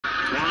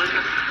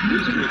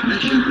Using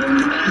ignition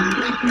and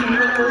making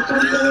your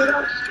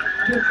confidence.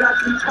 You got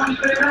to pump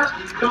it up,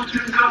 don't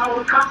you know?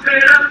 Pump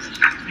it up.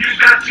 You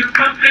got to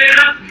pump it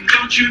up,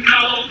 don't you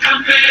know?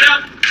 Pump it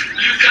up.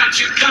 You got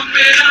to pump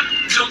it up,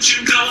 don't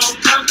you know?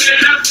 Pump it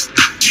up.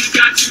 You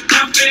got to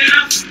pump it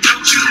up,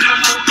 don't you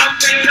know?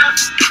 Pump it up.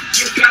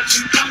 You got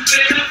to pump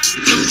it up,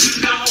 don't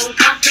you know?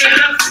 Pump it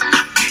up. You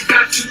got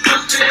to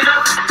pump it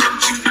up, don't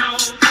you know?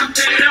 Pump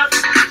it up.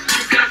 You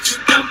got to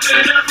pump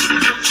it up,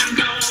 don't you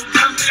know?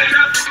 Pump it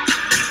up. You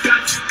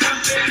got to pump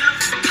it up,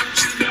 don't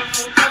you know?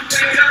 Pump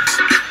it up.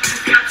 You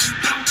got to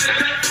pump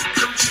it up,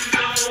 don't you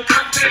know?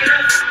 Pump it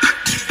up.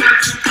 You got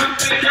to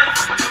pump it up,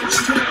 don't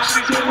you know?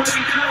 She's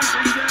already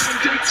closing down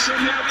dates on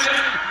the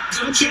outside.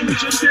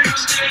 Attention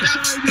dates,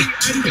 shiny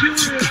and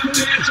curious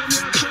moments on the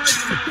outside.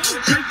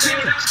 Don't take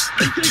dates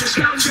and things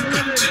can't go in it.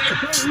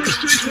 Don't lose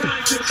to his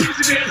right, it's easy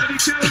to get any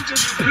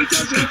challenges. He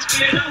doesn't.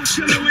 Bell's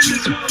gonna win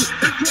this one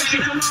and cross the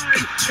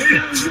line. He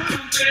knows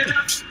what it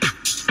up.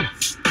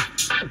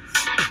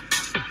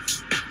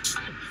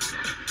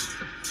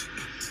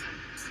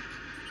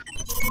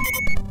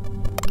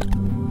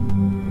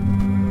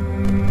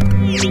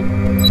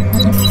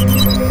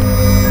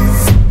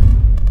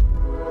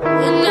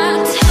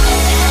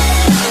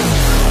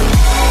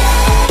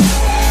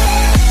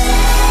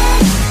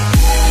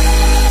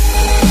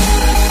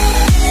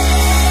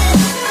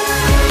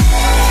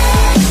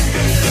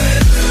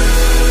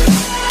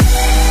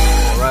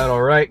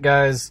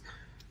 Guys,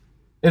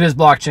 it is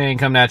Blockchain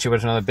coming at you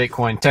with another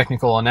Bitcoin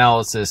technical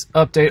analysis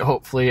update.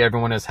 Hopefully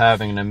everyone is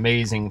having an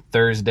amazing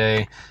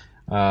Thursday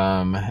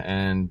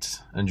and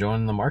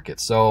enjoying the market.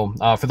 So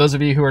for those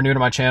of you who are new to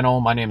my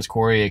channel, my name is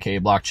Corey, aka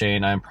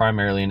Blockchain. I'm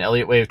primarily an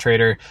Elliott wave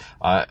trader.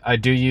 I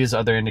do use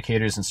other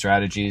indicators and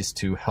strategies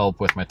to help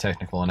with my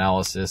technical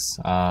analysis.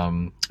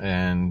 What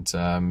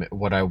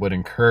I would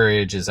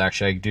encourage is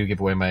actually I do give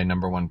away my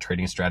 #1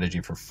 trading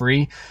strategy for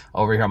free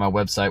over here on my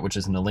website, which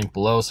is in the link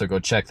below. So go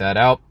check that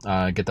out.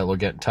 Get that little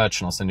get in touch,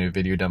 and I'll send you a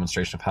video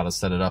demonstration of how to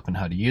set it up and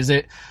how to use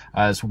it,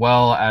 as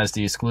well as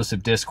the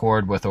exclusive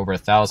Discord with over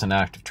 1,000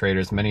 active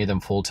traders, many of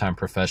them full-time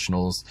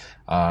professionals,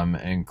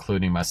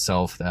 including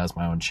myself that has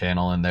my own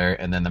channel in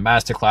there. And then the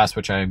Masterclass,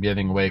 which I am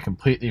giving away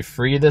completely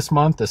free this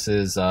month. This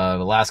is the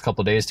last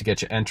couple days to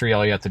get your entry.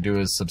 All you have to do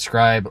is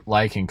subscribe,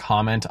 like, and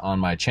comment on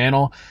my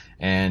channel,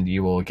 and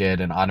you will get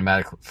an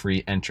automatic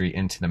free entry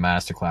into the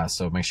Masterclass.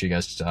 So make sure you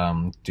guys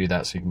do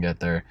that so you can get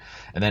there.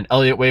 And then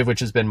Elliott Wave, which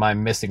has been my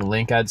missing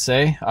link, I'd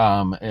say,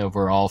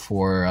 overall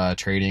for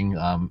trading.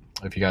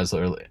 If you guys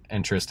are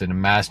interested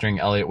in mastering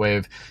Elliott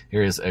Wave,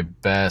 here is a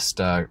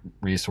best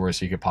resource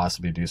you could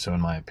possibly do so,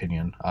 in my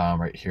opinion.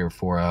 Right here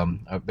for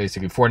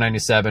basically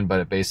 $4.97,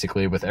 but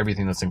basically with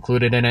everything that's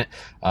included in it,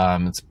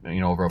 it's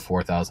over a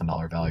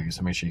 $4,000 value.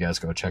 So make sure you guys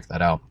go check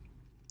that out.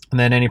 And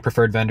then any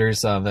preferred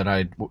vendors that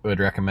I would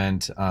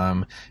recommend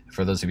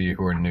for those of you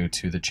who are new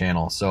to the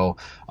channel. So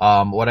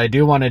what I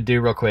do want to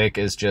do real quick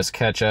is just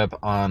catch up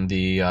on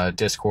the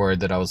Discord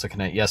that I was looking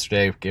at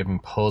yesterday, giving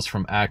posts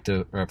from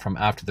after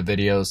the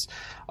videos.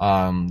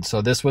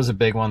 So this was a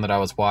big one that I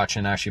was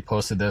watching. I actually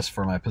posted this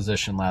for my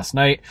position last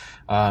night.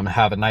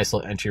 Have a nice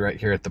little entry right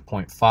here at the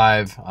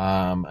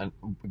 0.5. And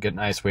get a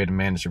nice way to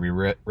manage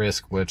the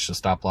risk, which the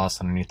stop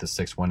loss underneath the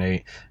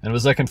 618. And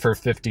was looking for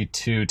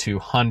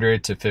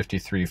 52,200 to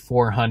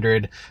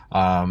 53,400.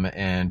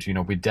 And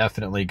we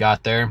definitely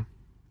got there.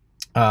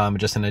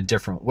 Just in a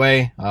different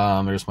way.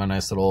 There's my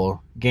nice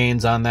little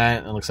gains on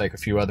that. It looks like a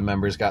few other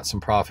members got some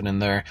profit in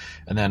there.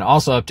 And then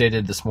also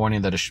updated this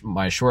morning that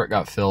my short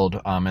got filled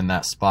in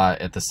that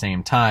spot at the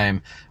same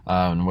time,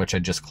 which I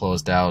just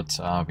closed out,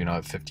 at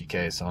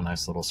 50K. So a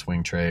nice little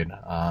swing trade.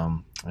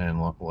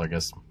 And well, I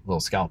guess a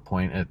little scalp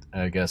point,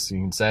 I guess you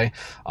can say.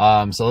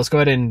 So let's go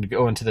ahead and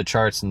go into the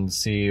charts and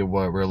see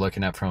what we're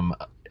looking at from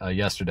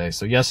yesterday.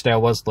 So yesterday I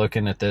was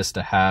looking at this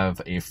to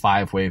have a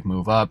 5-wave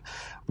move up.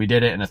 We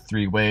did it in a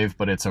 3-wave,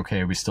 but it's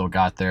okay. We still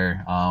got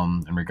there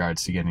in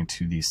regards to getting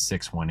to the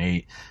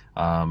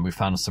 618. We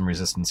found some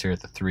resistance here at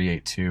the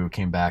 382,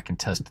 came back and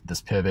tested this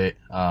pivot,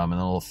 and a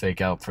little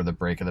fake out for the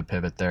break of the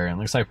pivot there. And it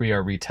looks like we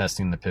are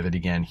retesting the pivot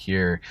again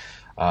here.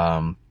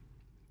 So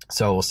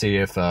we'll see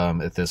if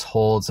this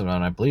holds, and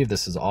I believe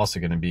this is also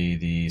going to be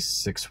the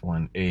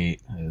 618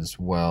 as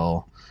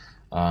well.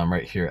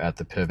 Right here at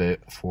the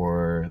pivot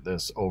for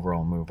this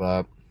overall move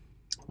up.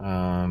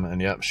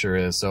 And yep, sure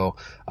is. So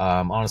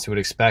honestly would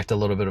expect a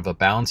little bit of a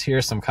bounce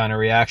here, some kind of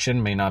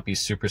reaction. May not be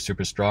super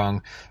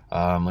strong.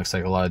 Looks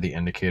like a lot of the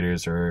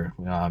indicators are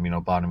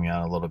bottoming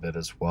out a little bit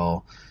as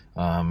well.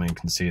 And you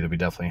can see that we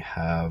definitely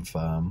have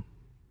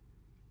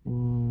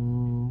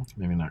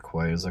maybe not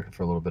quite. I was looking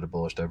for a little bit of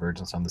bullish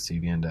divergence on the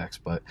CV index,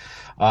 but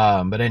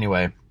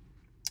anyway.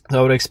 So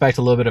I would expect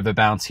a little bit of a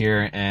bounce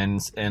here, and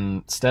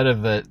instead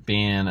of it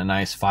being a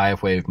nice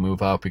 5-wave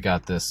move up, we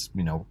got this,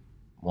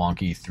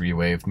 wonky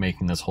 3-wave,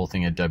 making this whole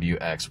thing a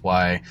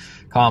WXY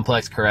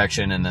complex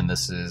correction, and then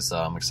this is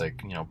looks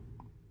like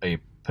a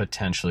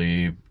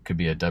potentially could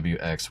be a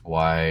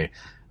WXY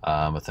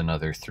with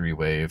another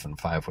 3-wave and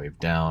 5-wave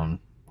down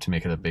to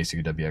make it a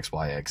basically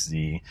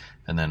WXYXZ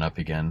and then up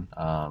again.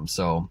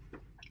 So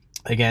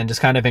again, just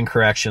kind of in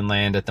correction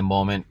land at the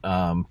moment,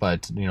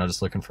 but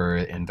just looking for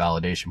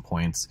invalidation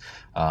points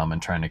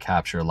and trying to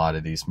capture a lot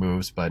of these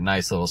moves. But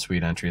nice little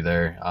sweet entry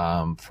there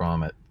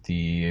from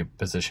the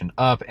position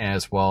up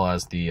as well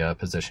as the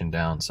position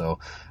down. So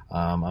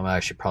I'm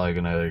actually probably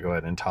going to go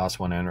ahead and toss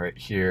one in right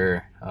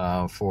here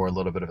for a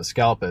little bit of a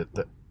scalp at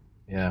the,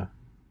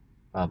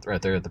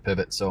 right there at the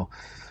pivot. So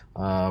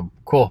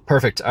cool,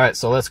 perfect. All right,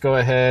 so let's go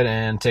ahead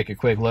and take a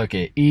quick look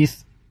at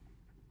ETH.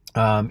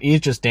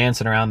 ETH just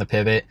dancing around the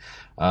pivot.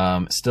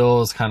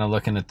 Still is kind of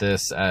looking at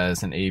this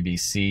as an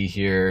ABC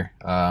here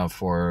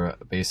for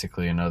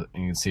basically another.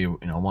 You can see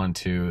 1,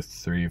 2,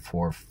 3,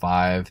 4,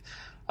 5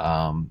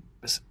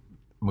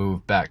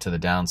 move back to the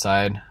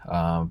downside,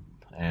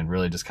 and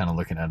really just kind of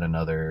looking at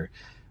another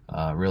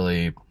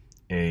really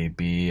A,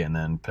 B, and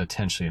then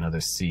potentially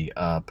another C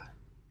up.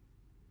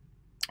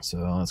 So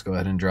let's go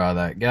ahead and draw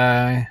that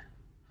guy.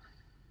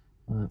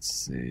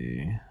 Let's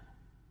see.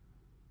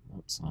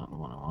 That's not the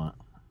one I want.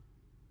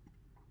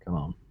 Come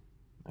on.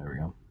 There we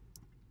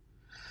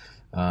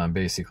go.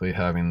 Basically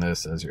having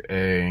this as your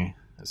A,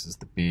 this is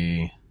the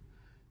B,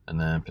 and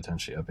then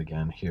potentially up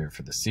again here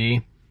for the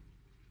C.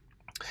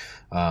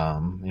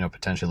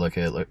 Potentially look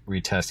at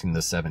retesting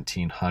the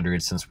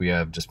 1700 since we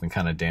have just been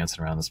kind of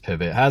dancing around this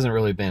pivot. It hasn't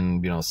really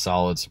been,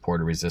 solid support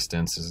or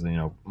resistance. As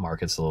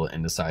market's a little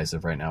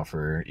indecisive right now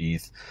for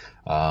ETH.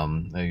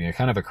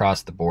 Kind of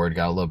across the board,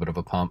 got a little bit of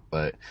a pump,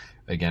 but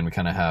again, we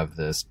kind of have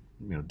this,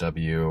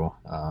 W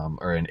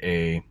or an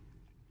A.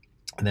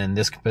 And then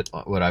this,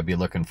 what I'd be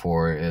looking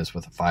for is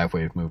with a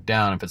 5-wave move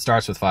down. If it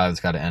starts with 5, it's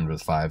got to end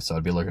with 5. So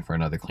I'd be looking for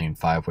another clean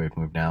 5-wave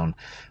move down.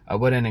 I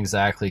wouldn't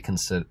exactly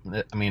consider,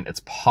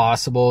 it's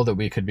possible that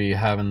we could be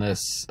having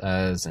this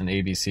as an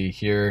ABC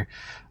here,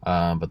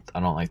 but I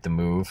don't like the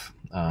move.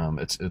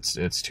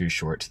 It's too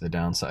short to the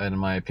downside in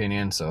my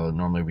opinion. So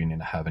normally we need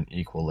to have an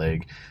equal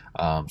leg.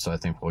 So I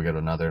think we'll get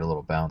another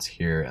little bounce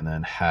here and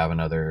then have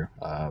another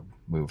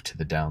move to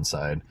the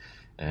downside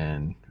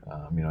and,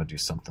 do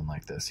something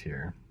like this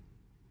here.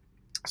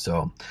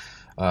 So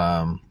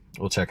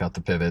we'll check out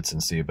the pivots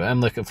and see, but I'm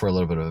looking for a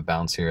little bit of a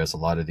bounce here as a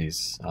lot of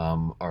these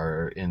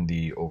are in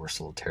the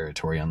oversold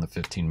territory on the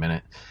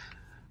 15-minute.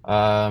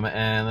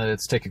 And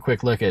let's take a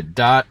quick look at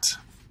DOT.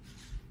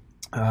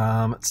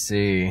 Let's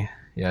see.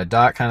 Yeah,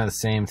 DOT kind of the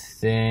same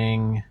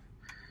thing.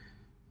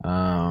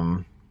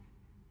 Not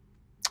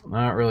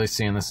really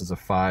seeing this as a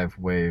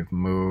 5-wave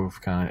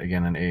move, kind of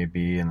again an A,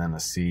 B, and then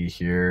a C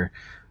here.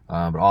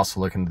 But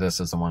also looking at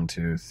this as a 1,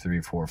 2,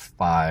 3, 4,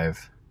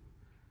 5.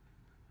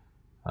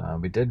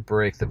 We did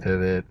break the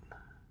pivot,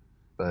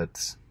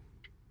 but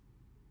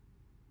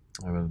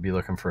I will be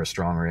looking for a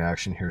strong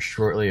reaction here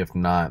shortly. If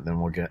not, then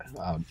we'll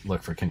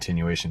look for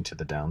continuation to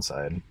the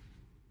downside.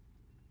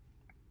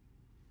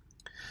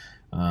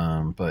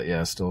 But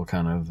yeah, still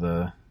kind of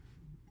the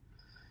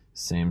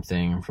same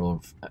thing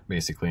for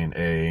basically an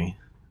A,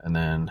 and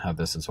then have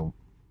this as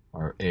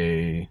or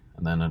A,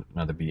 and then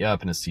another B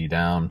up and a C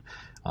down,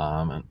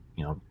 and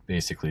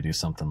basically do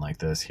something like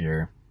this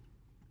here.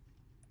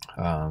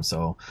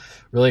 So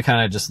really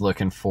kind of just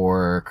looking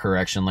for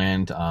correction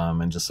land,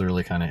 and just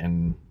really kind of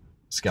in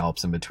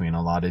scalps in between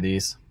a lot of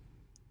these.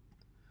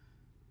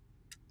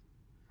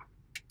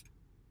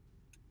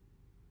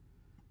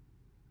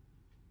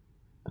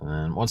 And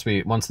then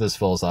once this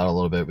fills out a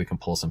little bit, we can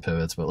pull some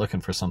pivots, but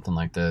looking for something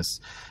like this.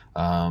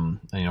 And,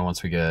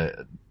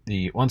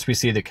 once we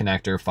see the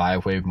connector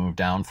 5-wave move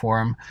down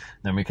form,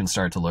 then we can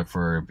start to look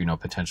for,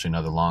 potentially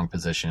another long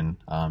position,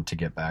 to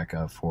get back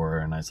up for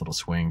a nice little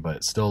swing, but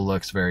it still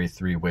looks very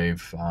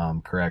 3-wave,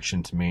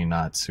 correction to me,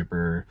 not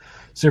super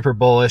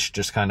bullish,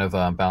 just kind of,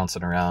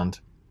 bouncing around.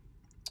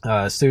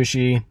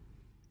 Sushi.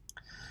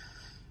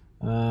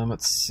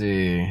 Let's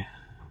see.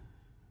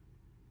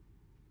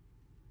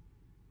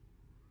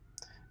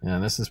 Yeah,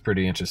 this is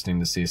pretty interesting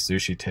to see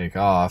Sushi take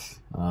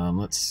off.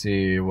 Let's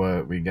see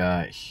what we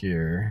got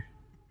here.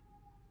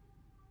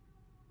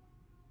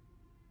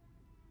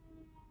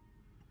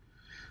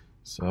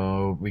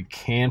 So we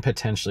can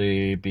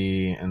potentially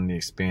be in the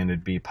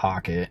expanded B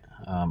pocket.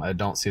 I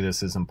don't see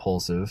this as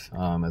impulsive,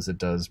 as it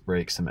does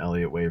break some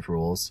Elliott wave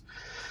rules.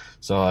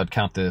 So I'd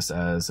count this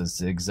as a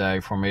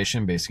zigzag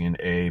formation, basically an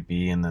A,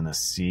 B, and then a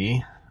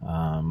C.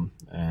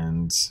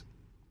 And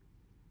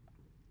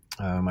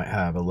might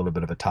have a little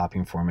bit of a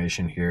topping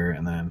formation here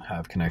and then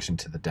have connection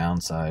to the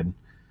downside.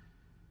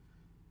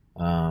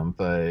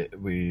 But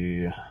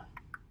we...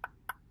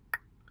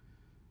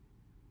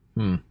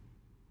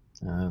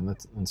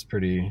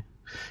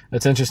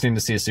 That's interesting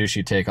to see a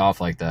Sushi take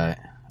off like that,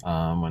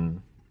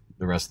 when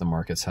the rest of the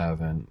markets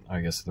haven't,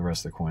 I guess the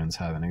rest of the coins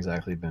haven't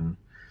exactly been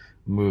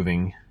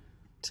moving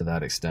to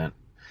that extent.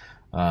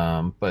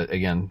 But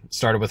again,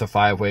 started with a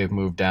 5-wave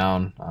move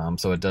down,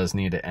 so it does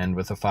need to end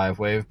with a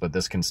 5-wave, but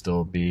this can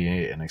still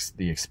be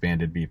the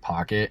expanded B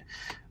pocket.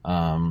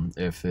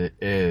 If it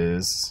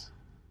is,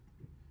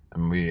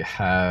 and we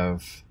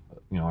have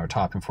our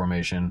topping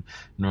formation,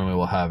 normally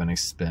we'll have an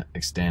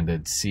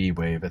extended C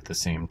wave at the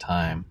same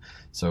time,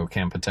 so it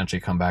can potentially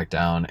come back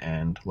down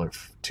and look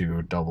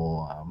to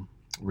double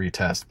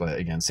retest. But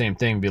again, same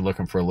thing, be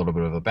looking for a little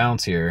bit of a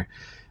bounce here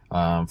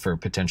for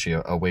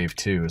potentially a wave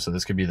 2. So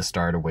this could be the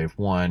start of wave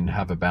 1,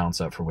 have a bounce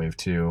up for wave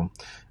 2,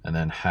 and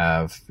then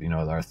have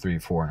our 3,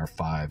 4, and our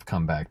 5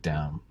 come back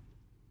down.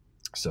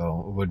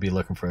 So would be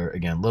looking for,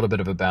 again, a little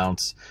bit of a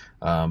bounce,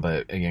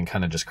 but again,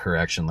 kind of just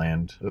correction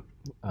land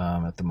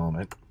at the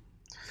moment.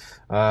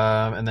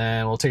 And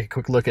then we'll take a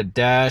quick look at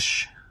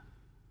Dash.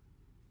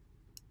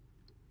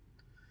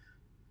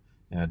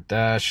 Yeah,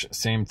 Dash,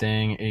 same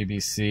thing,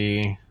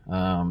 ABC.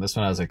 This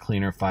one has a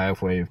cleaner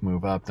 5-wave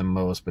move up than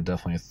most, but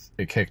definitely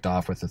it kicked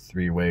off with a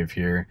 3-wave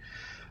here.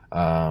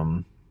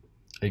 And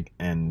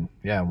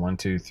yeah, 1,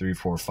 2, 3,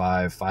 4,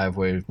 5,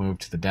 5-wave move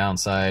to the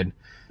downside.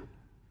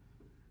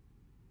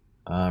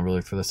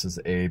 Really for this is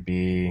A,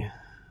 B,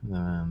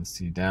 and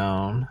C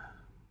down.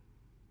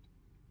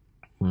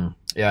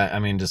 Yeah, I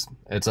mean, just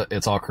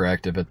it's all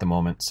corrective at the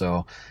moment,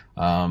 so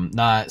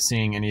not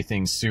seeing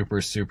anything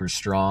super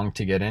strong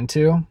to get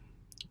into.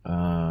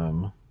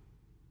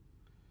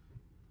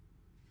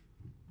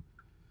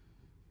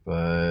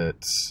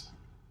 But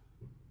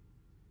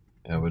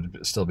I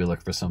would still be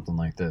looking for something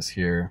like this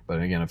here. But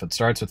again, if it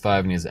starts with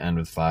 5 and needs to end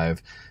with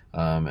 5,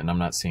 and I'm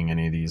not seeing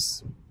any of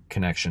these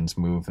connections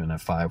move in a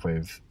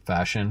 5-wave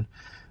fashion,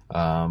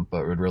 but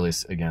would really,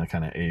 again,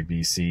 kind of A,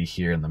 B, C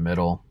here in the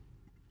middle.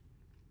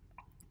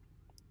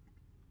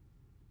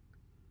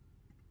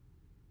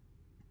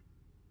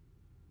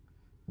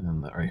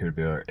 And right here would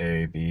be our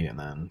A, B, and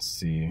then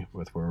C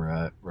with where we're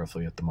at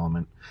roughly at the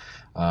moment.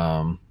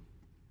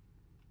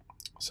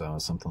 So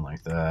something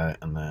like that,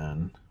 and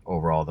then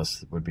overall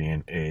this would be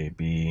an A,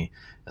 B,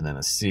 and then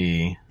a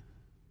C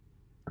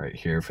right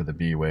here for the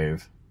B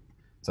wave.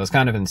 So it's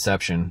kind of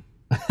inception.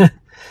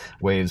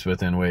 Waves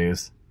within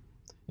waves,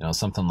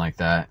 something like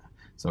that.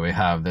 So we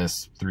have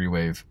this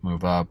 3-wave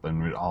move up,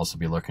 and we'd also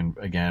be looking,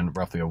 again,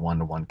 roughly a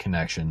 1-to-1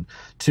 connection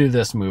to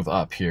this move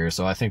up here.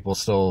 So I think we'll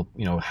still,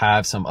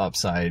 have some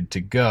upside to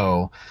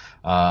go.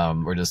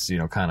 We're just,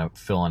 kind of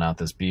filling out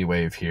this B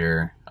wave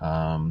here.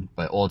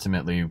 But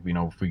ultimately,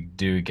 if we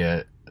do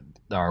get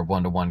our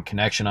 1-to-1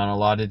 connection on a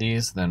lot of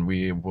these, then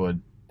we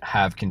would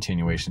have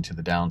continuation to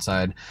the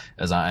downside,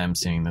 as I am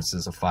seeing this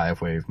is a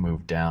 5-wave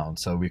move down.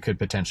 So we could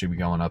potentially be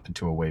going up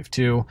into a wave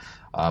 2,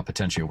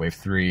 potentially a wave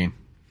 3,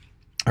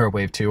 or a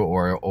wave 2,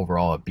 or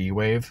overall a B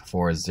wave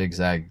for a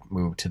zigzag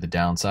move to the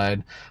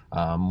downside.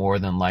 More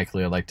than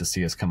likely, I'd like to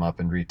see us come up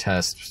and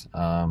retest,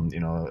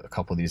 a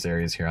couple of these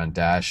areas here on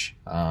Dash,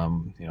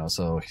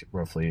 so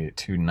roughly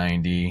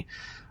 290,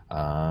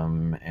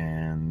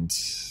 and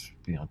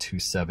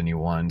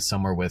 271,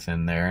 somewhere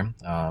within there.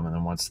 And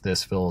then once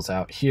this fills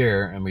out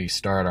here and we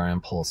start our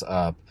impulse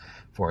up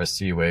for a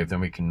C wave, then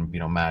we can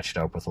match it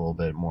up with a little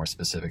bit more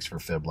specifics for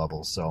fib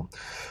levels. So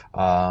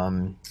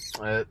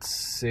let's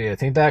see, I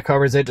think that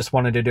covers it. Just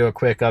wanted to do a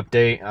quick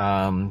update.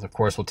 Of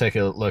course, we'll take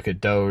a look at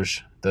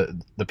Doge,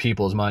 the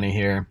people's money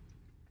here.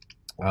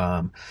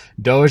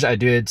 Doge, I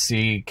did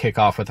see kick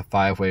off with a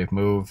 5-wave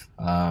move,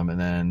 and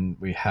then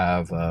we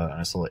have a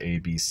nice little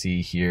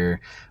ABC here,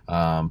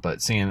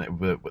 but seeing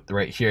that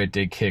right here it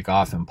did kick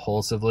off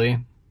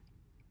impulsively.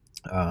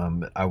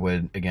 I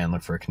would again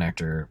look for a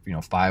connector,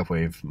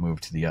 5-wave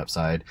move to the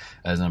upside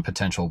as in a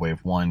potential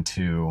wave 1,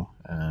 2,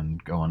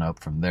 and going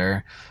up from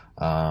there.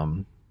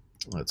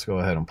 Let's go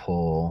ahead and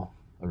pull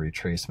a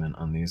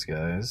retracement on these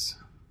guys.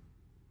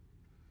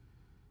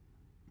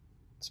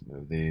 Let's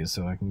move these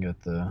so I can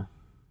get the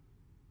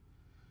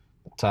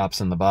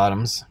tops and the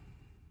bottoms.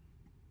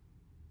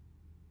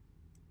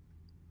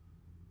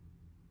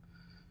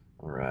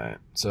 All right,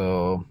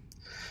 so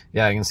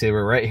yeah, I can see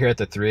we're right here at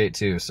the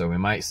 382, so we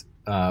might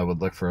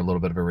would look for a little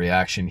bit of a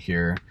reaction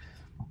here,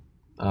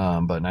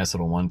 but nice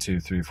little 1, 2,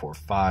 3, 4,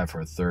 5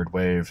 for a 3rd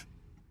wave,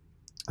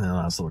 and a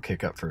nice little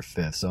kick up for a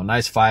 5th. So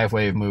nice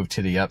 5-wave move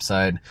to the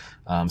upside,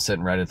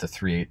 sitting right at the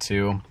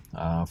 382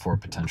 for a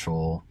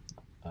potential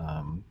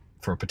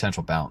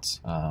bounce.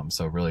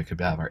 So really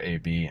could have our A,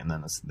 B, and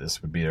then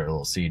this would be our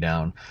little C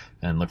down,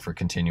 and look for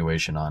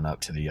continuation on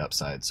up to the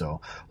upside.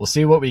 So we'll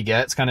see what we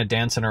get. It's kind of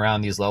dancing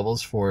around these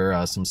levels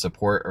for some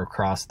support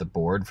across the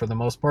board for the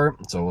most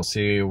part. So we'll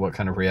see what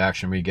kind of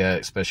reaction we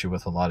get, especially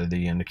with a lot of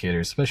the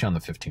indicators, especially on the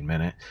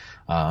 15-minute,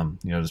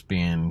 just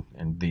being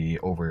in the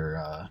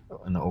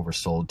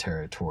oversold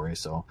territory.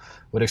 So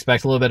would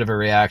expect a little bit of a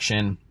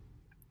reaction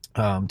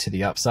to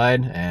the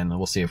upside, and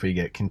we'll see if we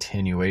get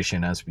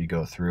continuation as we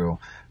go through.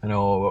 I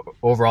know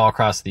overall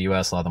across the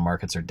US a lot of the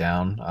markets are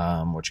down,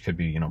 which could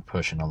be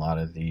pushing a lot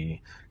of the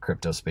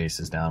crypto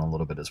spaces down a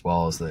little bit as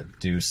well, as that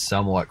do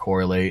somewhat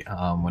correlate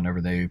whenever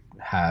they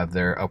have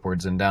their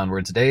upwards and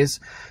downwards days.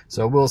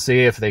 So we'll see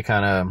if they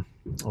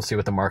we'll see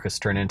what the markets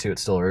turn into.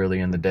 It's still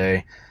early in the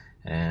day,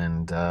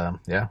 and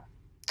yeah,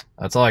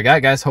 that's all I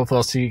got, guys. Hopefully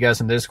I'll see you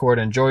guys in the Discord.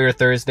 Enjoy your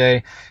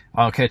Thursday.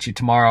 I'll catch you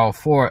tomorrow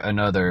for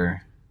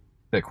another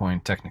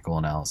Bitcoin technical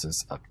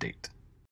analysis update.